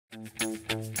Hey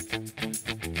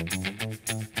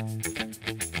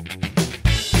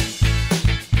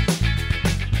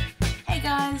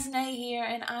guys, Nay here,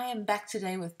 and I am back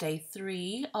today with day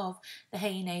 3 of the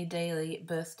Hey Nay Daily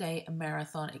Birthday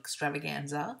Marathon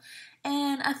Extravaganza.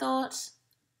 And I thought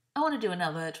I want to do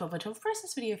another 12 by 12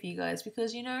 process video for you guys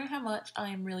because you know how much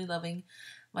I am really loving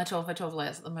my 12 by 12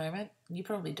 layers at the moment. You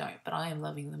probably don't, but I am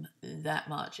loving them that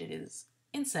much. It is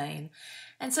insane.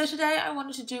 And so today I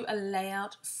wanted to do a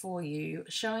layout for you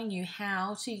showing you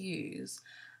how to use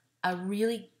a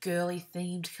really girly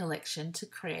themed collection to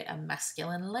create a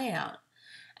masculine layout.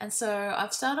 And so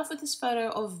I've started off with this photo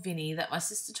of Vinny that my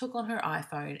sister took on her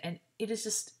iPhone, and it is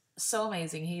just so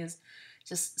amazing. He is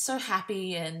just so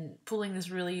happy and pulling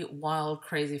this really wild,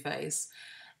 crazy face,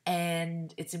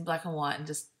 and it's in black and white and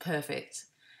just perfect.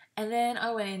 And then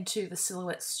I went into the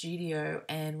Silhouette Studio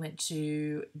and went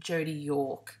to Jodie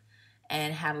York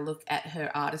and had a look at her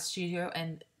artist studio.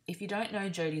 And if you don't know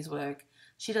Jodie's work,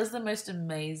 she does the most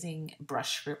amazing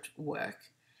brush script work.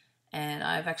 And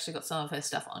I've actually got some of her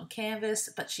stuff on canvas,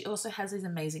 but she also has these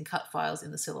amazing cut files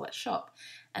in the Silhouette shop.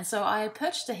 And so I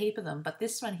purchased a heap of them, but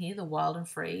this one here, the Wild and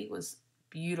Free, was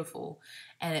beautiful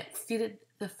and it fitted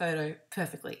the photo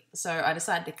perfectly. So I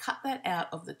decided to cut that out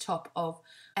of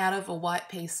a white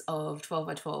piece of 12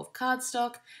 by 12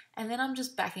 cardstock, and then I'm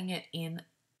just backing it in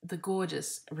the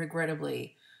gorgeous,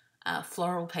 regrettably,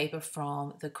 floral paper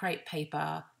from the Crepe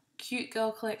Paper Cute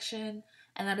Girl collection.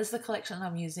 And that is the collection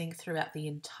I'm using throughout the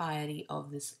entirety of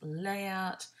this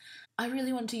layout. I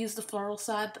really wanted to use the floral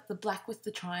side, but the black with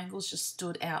the triangles just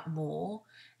stood out more,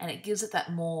 and it gives it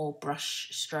that more brush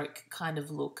stroke kind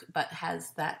of look, but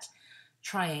has that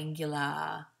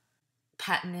triangular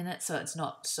pattern in it, so it's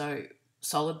not so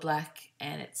solid black,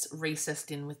 and it's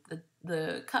recessed in with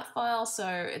the cut file, so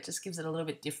it just gives it a little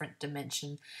bit different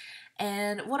dimension.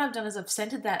 And what I've done is I've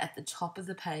centered that at the top of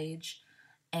the page,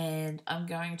 and I'm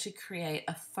going to create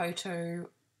a photo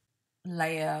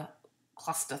layer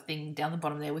cluster thing down the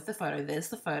bottom there with the photo. There's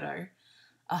the photo.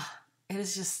 It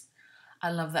is just, I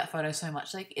love that photo so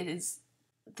much. Like, it is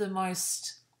the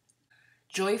most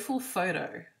joyful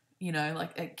photo, you know,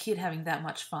 like a kid having that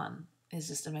much fun is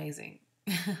just amazing.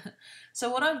 So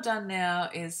what I've done now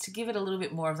is to give it a little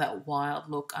bit more of that wild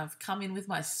look. I've come in with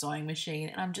my sewing machine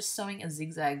and I'm just sewing a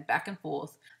zigzag back and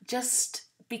forth just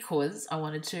because I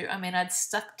wanted to. I mean, I'd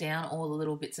stuck down all the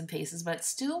little bits and pieces, but it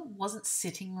still wasn't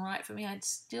sitting right for me. I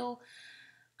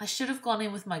should have gone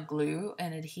in with my glue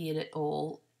and adhered it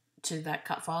all to that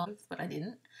cut file, but I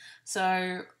didn't.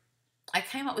 So I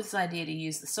came up with this idea to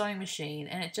use the sewing machine,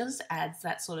 and it just adds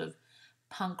that sort of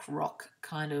punk rock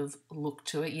kind of look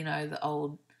to it. You know, the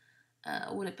old,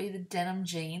 would it be the denim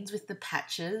jeans with the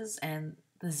patches and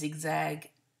the zigzag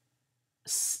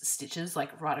stitches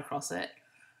like right across it?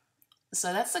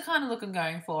 So that's the kind of look I'm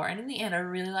going for, and in the end I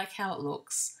really like how it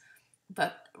looks,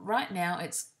 but right now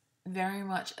it's very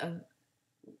much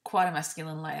quite a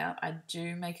masculine layout. I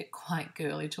do make it quite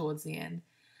girly towards the end,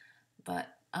 but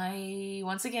I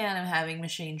once again am having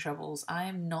machine troubles. I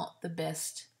am not the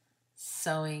best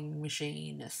sewing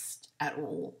machinist at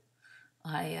all.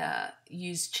 I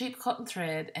use cheap cotton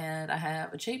thread and I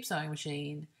have a cheap sewing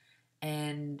machine,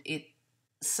 and it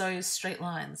sews straight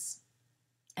lines,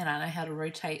 and I know how to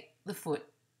rotate the foot,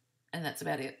 and that's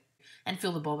about it. And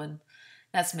fill the bobbin.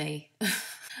 That's me.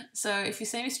 So if you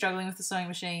see me struggling with the sewing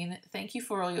machine, thank you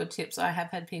for all your tips. I have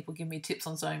had people give me tips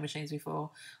on sewing machines before.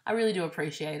 I really do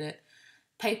appreciate it.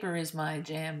 Paper is my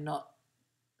jam, not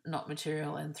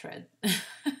material and thread.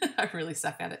 I really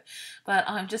suck at it. But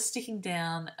I'm just sticking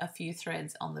down a few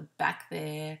threads on the back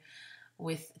there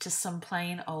with just some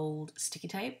plain old sticky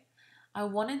tape. I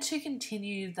wanted to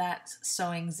continue that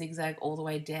sewing zigzag all the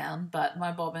way down, but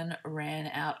my bobbin ran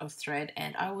out of thread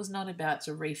and I was not about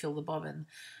to refill the bobbin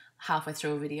halfway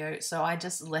through a video, so I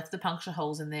just left the puncture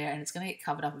holes in there, and it's going to get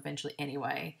covered up eventually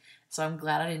anyway, so I'm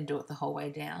glad I didn't do it the whole way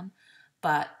down.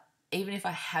 But even if I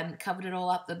hadn't covered it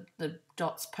all up, the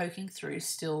dots poking through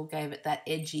still gave it that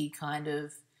edgy kind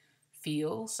of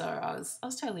feel, so I was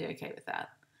totally okay with that.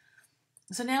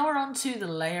 So now we're on to the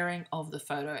layering of the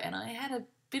photo, and I had a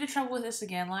bit of trouble with this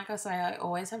again. Like I say, I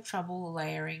always have trouble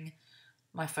layering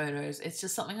my photos. It's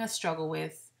just something I struggle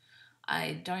with.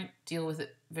 I don't deal with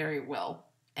it very well.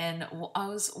 And I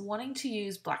was wanting to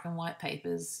use black and white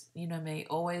papers. You know me,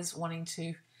 always wanting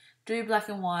to do black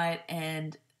and white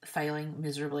and failing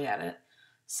miserably at it.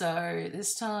 So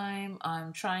this time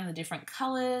I'm trying the different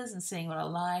colours and seeing what I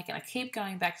like, and I keep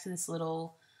going back to this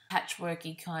little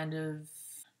patchworky kind of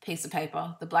piece of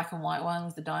paper, the black and white one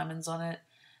with the diamonds on it.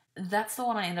 That's the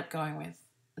one I end up going with.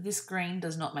 This green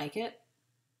does not make it.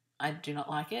 I do not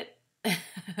like it.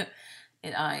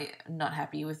 I'm not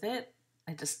happy with it.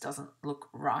 It just doesn't look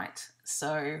right.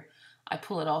 So I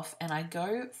pull it off and I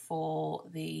go for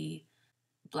the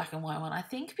black and white one. I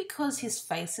think because his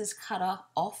face is cut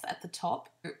off at the top,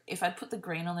 if I put the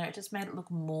green on there, it just made it look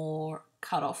more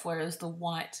cut off, whereas the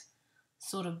white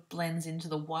sort of blends into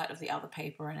the white of the other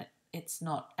paper and it's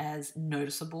not as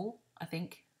noticeable, I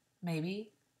think,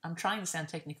 maybe. I'm trying to sound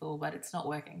technical, but it's not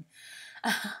working.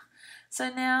 So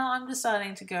now I'm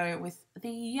deciding to go with the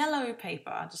yellow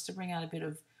paper just to bring out a bit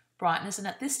of brightness. And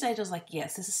at this stage I was like,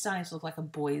 yes, this is starting to look like a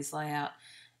boys layout.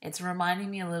 It's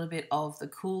reminding me a little bit of the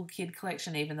Cool Kid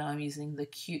collection, even though I'm using the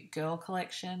Cute Girl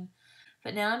collection.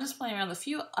 But now I'm just playing around with a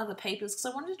few other papers because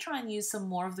I wanted to try and use some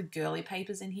more of the girly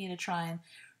papers in here to try and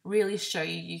really show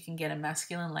you can get a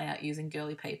masculine layout using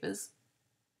girly papers.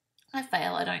 I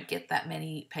fail. I don't get that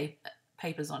many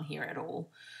papers on here at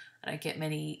all. I don't get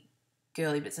many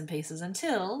girly bits and pieces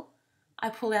until I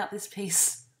pull out this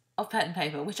piece of pattern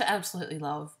paper, which I absolutely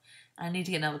love. I need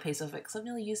to get another piece of it because I've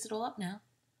nearly used it all up now.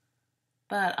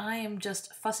 But I am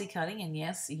just fussy cutting, and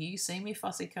yes, you see me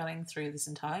fussy cutting through this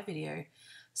entire video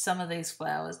some of these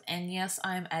flowers. And yes,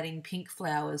 I am adding pink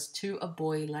flowers to a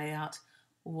boy layout.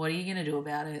 What are you going to do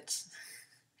about it?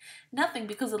 Nothing,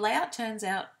 because the layout turns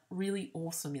out really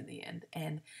awesome in the end.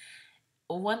 And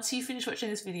once you finish watching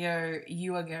this video,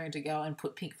 you are going to go and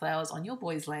put pink flowers on your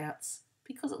boys' layouts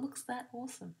because it looks that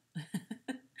awesome.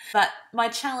 But my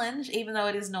challenge, even though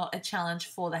it is not a challenge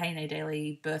for the Hey Nay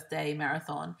Daily birthday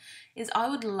marathon, is I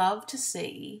would love to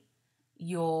see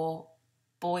your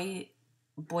boy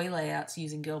layouts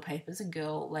using girl papers and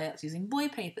girl layouts using boy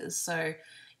papers. So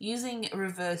using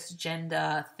reverse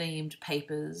gender themed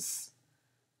papers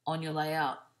on your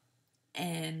layout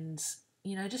and,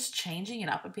 you know, just changing it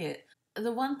up a bit.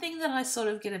 The one thing that I sort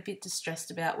of get a bit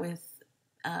distressed about with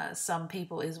some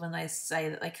people is when they say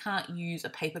that they can't use a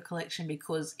paper collection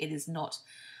because it is not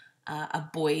a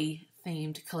boy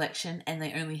themed collection and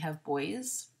they only have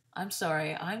boys. I'm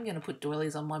sorry, I'm going to put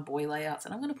doilies on my boy layouts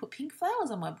and I'm going to put pink flowers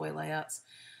on my boy layouts.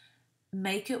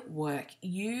 Make it work.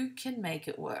 You can make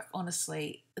it work,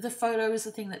 honestly. The photo is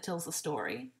the thing that tells the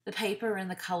story. The paper and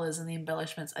the colours and the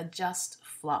embellishments are just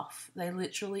fluff. They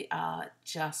literally are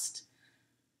just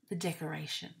the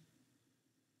decoration.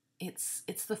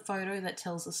 It's the photo that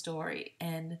tells the story,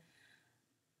 and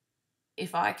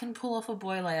if I can pull off a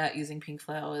boy layout using pink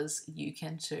flowers, you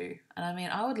can too. And I mean,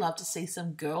 I would love to see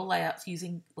some girl layouts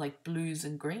using like blues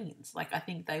and greens. Like, I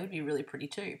think they would be really pretty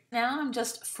too. Now I'm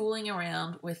just fooling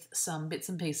around with some bits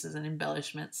and pieces and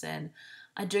embellishments, and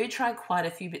I do try quite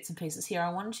a few bits and pieces here. I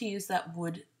wanted to use that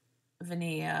wood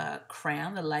veneer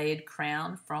crown, the layered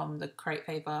crown from the Create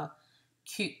Paper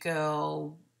Cute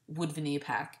Girl wood veneer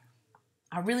pack.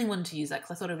 I really wanted to use that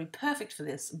because I thought it would be perfect for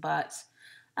this, but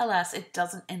alas, it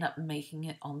doesn't end up making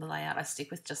it on the layout. I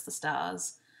stick with just the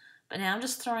stars. But now I'm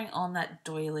just throwing on that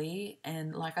doily,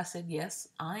 and like I said, yes,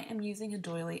 I am using a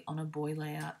doily on a boy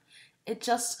layout. It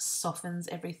just softens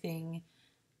everything.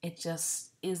 It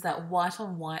just is that white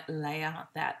on white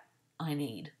layout that I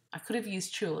need. I could have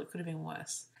used tulle, it could have been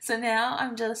worse. So now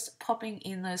I'm just popping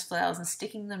in those flowers and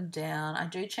sticking them down. I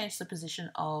do change the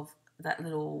position of that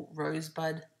little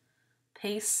rosebud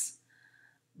piece,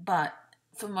 but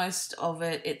for most of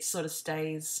it, it sort of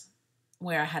stays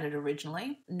where I had it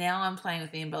originally. Now I'm playing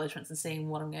with the embellishments and seeing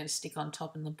what I'm going to stick on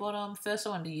top and the bottom. First, I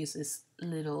wanted to use this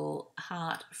little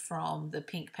heart from the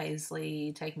Pink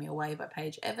Paisley Take Me Away by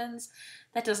Paige Evans.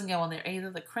 That doesn't go on there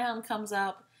either. The crown comes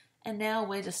up, and now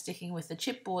we're just sticking with the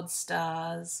chipboard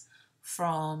stars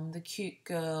from the Cute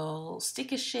Girl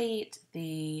sticker sheet,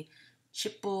 the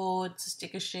chipboard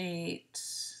sticker sheet,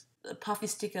 the puffy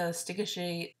sticker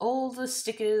sheet, all the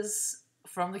stickers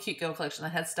from the Cute Girl collection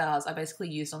that had stars I basically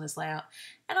used on this layout,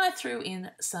 and I threw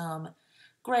in some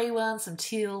grey ones, some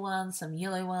teal ones, some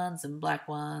yellow ones, and black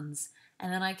ones,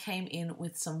 and then I came in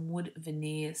with some wood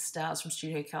veneer stars from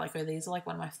Studio Calico. These are like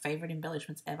one of my favourite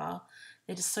embellishments ever.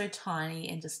 They're just so tiny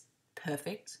and just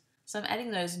perfect. So I'm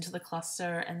adding those into the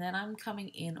cluster, and then I'm coming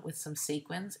in with some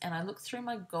sequins, and I look through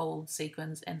my gold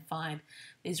sequins and find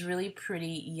these really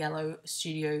pretty yellow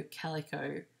Studio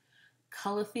Calico.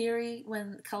 Color Theory,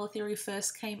 when Color Theory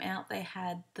first came out, they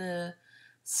had the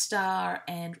star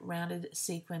and rounded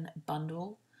sequin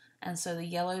bundle, and so the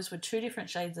yellows were two different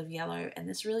shades of yellow, and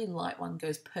this really light one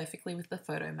goes perfectly with the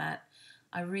photo mat.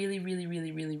 I really, really,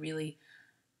 really, really, really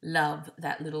love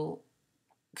that little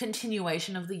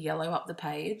continuation of the yellow up the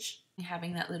page,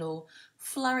 having that little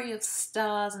flurry of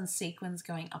stars and sequins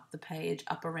going up the page,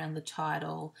 up around the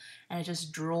title, and it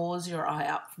just draws your eye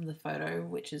up from the photo,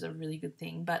 which is a really good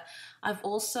thing. But I've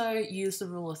also used the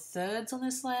rule of thirds on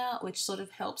this layout, which sort of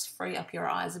helps free up your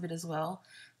eyes a bit as well.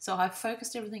 So I've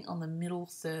focused everything on the middle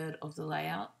third of the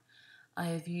layout. I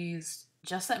have used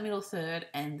just that middle third,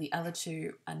 and the other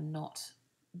two are not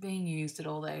being used at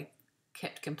all. They're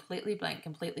kept completely blank,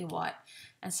 completely white.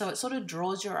 And so it sort of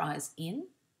draws your eyes in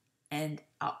and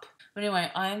up. But anyway,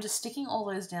 I am just sticking all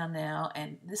those down now,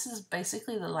 and this is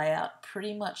basically the layout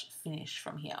pretty much finished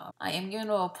from here. I am going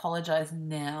to apologize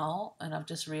now, and I've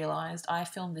just realized I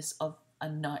filmed this of a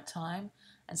nighttime,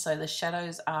 and so the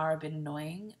shadows are a bit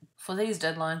annoying. For these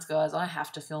deadlines, guys, I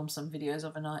have to film some videos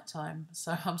of a nighttime,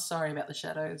 so I'm sorry about the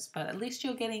shadows, but at least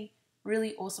you're getting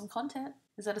really awesome content.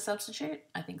 Is that a substitute?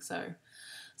 I think so.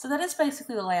 So that is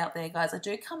basically the layout there, guys. I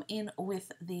do come in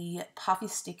with the puffy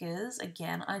stickers.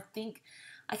 Again, I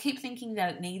keep thinking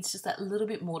that it needs just that little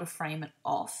bit more to frame it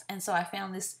off. And so I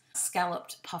found this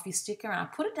scalloped puffy sticker and I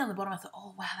put it down the bottom. I thought,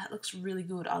 oh wow, that looks really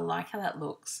good. I like how that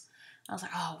looks. I was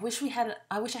like, oh,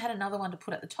 I wish I had another one to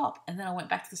put at the top. And then I went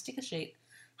back to the sticker sheet,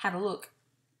 had a look.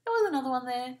 There was another one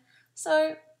there.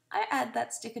 So I add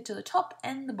that sticker to the top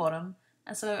and the bottom.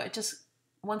 And so it just,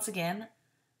 once again,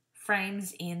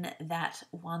 frames in that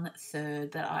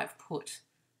 1/3 that I've put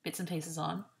bits and pieces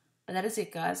on. But that is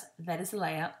it, guys. That is the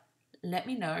layout. Let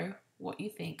me know what you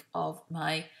think of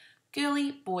my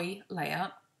girly boy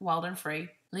layout, wild and free.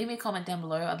 Leave me a comment down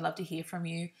below. I'd love to hear from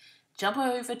you. Jump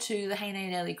over to the Hey Nay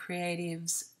Daily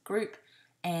Creatives group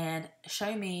and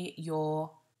show me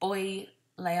your boy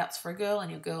layouts for a girl and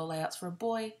your girl layouts for a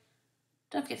boy.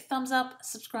 Don't forget to thumbs up,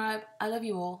 subscribe. I love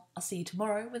you all. I'll see you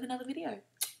tomorrow with another video.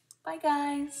 Bye,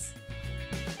 guys.